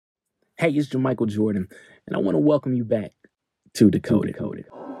Hey, it's Jermichael Jordan, and I want to welcome you back to Decoded.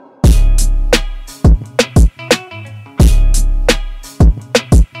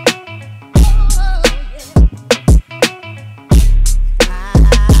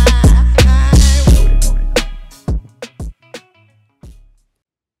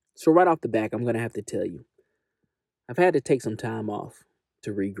 So right off the back, I'm going to have to tell you, I've had to take some time off to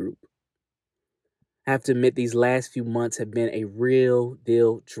regroup. I have to admit these last few months have been a real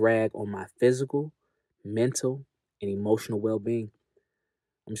deal drag on my physical, mental, and emotional well-being.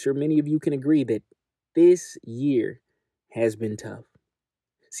 I'm sure many of you can agree that this year has been tough.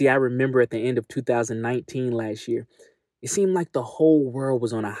 See, I remember at the end of 2019 last year, it seemed like the whole world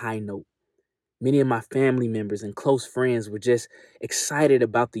was on a high note. Many of my family members and close friends were just excited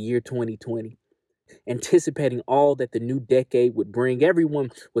about the year 2020, anticipating all that the new decade would bring.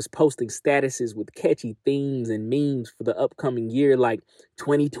 Everyone was posting statuses with catchy themes and memes for the upcoming year, like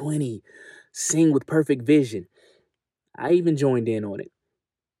 2020, sing with perfect vision. I even joined in on it.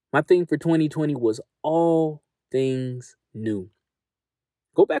 My theme for 2020 was all things new.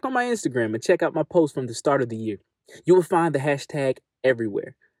 Go back on my Instagram and check out my post from the start of the year. You will find the hashtag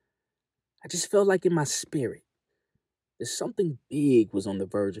everywhere. I just felt like in my spirit that something big was on the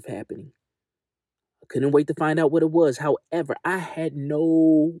verge of happening. I couldn't wait to find out what it was. However, I had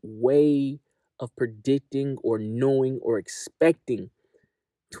no way of predicting or knowing or expecting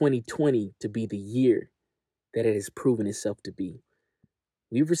 2020 to be the year that it has proven itself to be.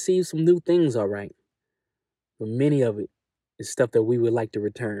 We've received some new things, all right, but many of it is stuff that we would like to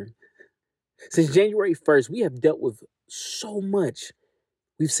return. Since January 1st, we have dealt with so much.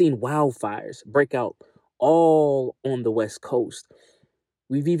 We've seen wildfires break out all on the West Coast.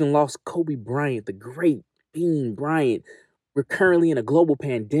 We've even lost Kobe Bryant, the great Bean Bryant. We're currently in a global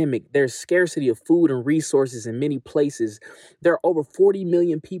pandemic. There's scarcity of food and resources in many places. There are over 40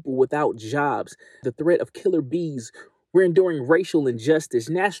 million people without jobs. The threat of killer bees. We're enduring racial injustice,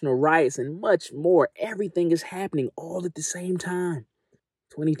 national riots, and much more. Everything is happening all at the same time.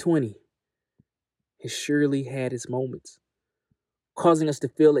 2020 has surely had its moments, causing us to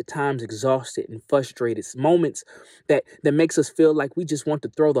feel at times exhausted and frustrated. Moments that makes us feel like we just want to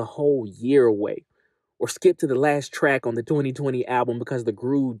throw the whole year away or skip to the last track on the 2020 album because the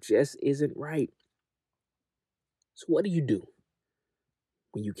groove just isn't right. So what do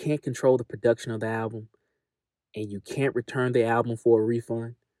when you can't control the production of the album and you can't return the album for a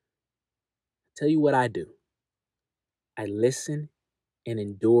refund? Tell you what I do. I listen and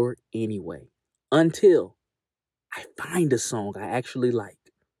endure anyway until I find a song I actually like.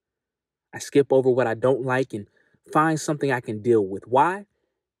 I skip over what I don't like and find something I can deal with. Why?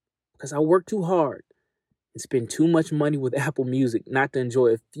 Because I work too hard and spend too much money with Apple Music not to enjoy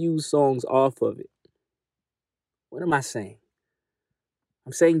a few songs off of it. What am I saying?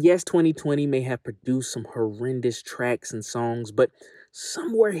 I'm saying, yes, 2020 may have produced some horrendous tracks and songs, but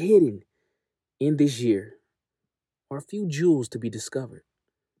somewhere hidden in this year are a few jewels to be discovered.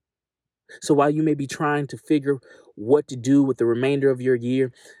 So while you may be trying to figure what to do with the remainder of your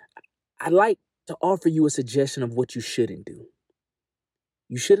year, I'd like to offer you a suggestion of what you shouldn't do.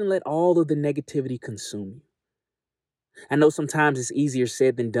 You shouldn't let all of the negativity consume you. I know sometimes it's easier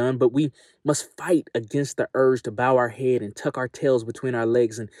said than done, but we must fight against the urge to bow our head and tuck our tails between our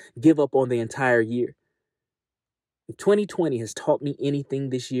legs and give up on the entire year. If 2020 has taught me anything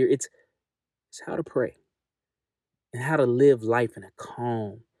this year, it's how to pray and how to live life in a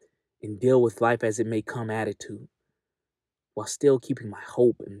calm and deal with life as it may come attitude, while still keeping my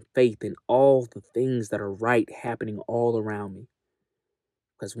hope and faith in all the things that are right happening all around me.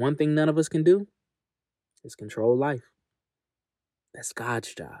 Because one thing none of us can do is control life. That's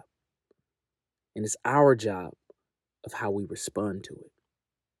God's job. And it's our job of how we respond to it.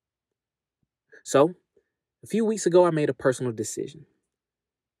 So, a few weeks ago, I made a personal decision.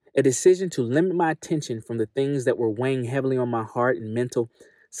 A decision to limit my attention from the things that were weighing heavily on my heart and mental,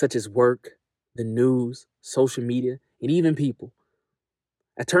 such as work, the news, social media, and even people.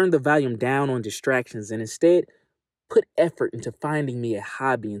 I turned the volume down on distractions and instead put effort into finding me a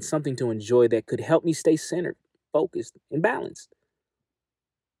hobby and something to enjoy that could help me stay centered, focused, and balanced.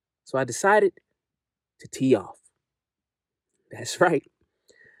 So I decided to tee off. That's right.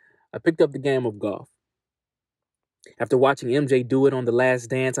 I picked up the game of golf. After watching MJ do it on The Last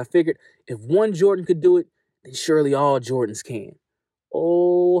Dance, I figured if one Jordan could do it, then surely all Jordans can.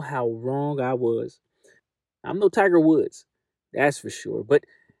 Oh, how wrong I was. I'm no Tiger Woods, that's for sure, but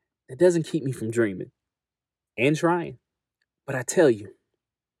that doesn't keep me from dreaming and trying. But I tell you,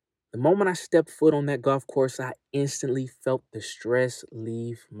 the moment I stepped foot on that golf course, I instantly felt the stress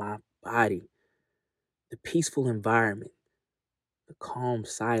leave my body. The peaceful environment, the calm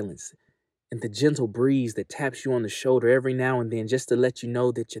silence, and the gentle breeze that taps you on the shoulder every now and then just to let you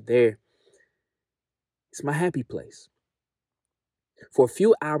know that you're there. It's my happy place. For a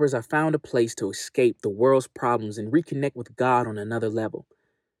few hours, I found a place to escape the world's problems and reconnect with God on another level.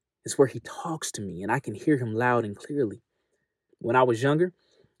 It's where He talks to me and I can hear Him loud and clearly. When I was younger,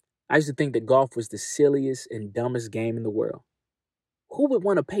 I used to think that golf was the silliest and dumbest game in the world. Who would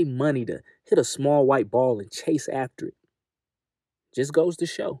want to pay money to hit a small white ball and chase after it? Just goes to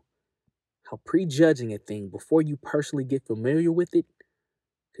show how prejudging a thing before you personally get familiar with it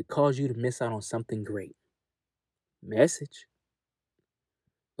could cause you to miss out on something great. Message.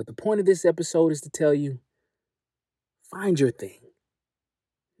 But the point of this episode is to tell you, find your thing,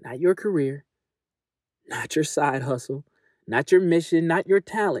 not your career, not your side hustle, not your mission, not your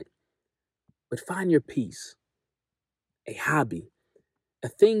talent, but find your peace, a hobby, a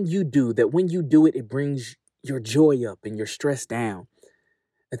thing you do that when you do it, it brings your joy up and your stress down.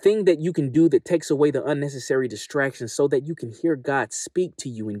 A thing that you can do that takes away the unnecessary distractions so that you can hear God speak to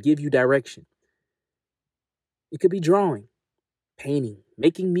you and give you direction. It could be drawing, painting,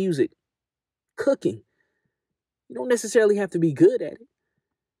 making music, cooking. You don't necessarily have to be good at it.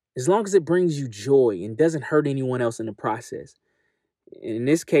 As long as it brings you joy and doesn't hurt anyone else in the process. In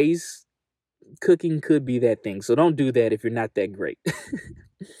this case, cooking could be that thing. So don't do that if you're not that great.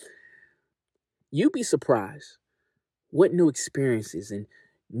 You'd be surprised what new experiences and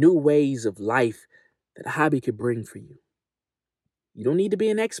new ways of life that a hobby could bring for you. You don't need to be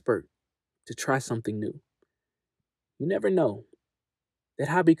an expert to try something new. You never know. That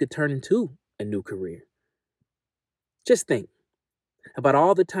hobby could turn into a new career. Just think about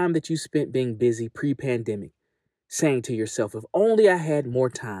all the time that you spent being busy pre-pandemic, saying to yourself, if only I had more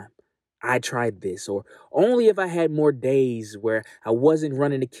time, I tried this, or only if I had more days where I wasn't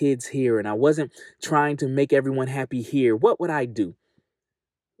running the kids here and I wasn't trying to make everyone happy here, what would I do?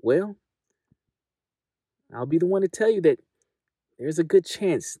 Well, I'll be the one to tell you that there's a good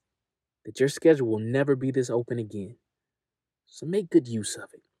chance that your schedule will never be this open again. So make good use of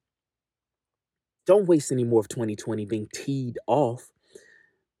it. Don't waste any more of 2020 being teed off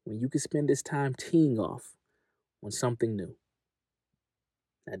when you could spend this time teeing off on something new.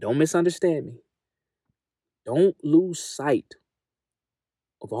 Now, don't misunderstand me. Don't lose sight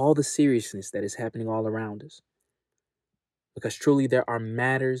of all the seriousness that is happening all around us. Because truly, there are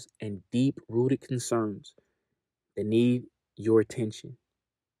matters and deep rooted concerns that need your attention,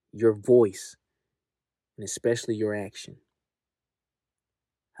 your voice, and especially your action.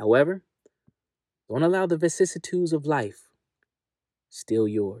 However, don't allow the vicissitudes of life steal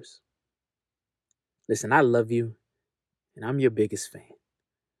yours. Listen, I love you, and I'm your biggest fan.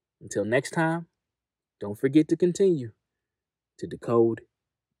 Until next time, don't forget to continue to decode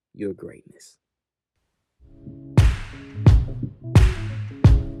your greatness.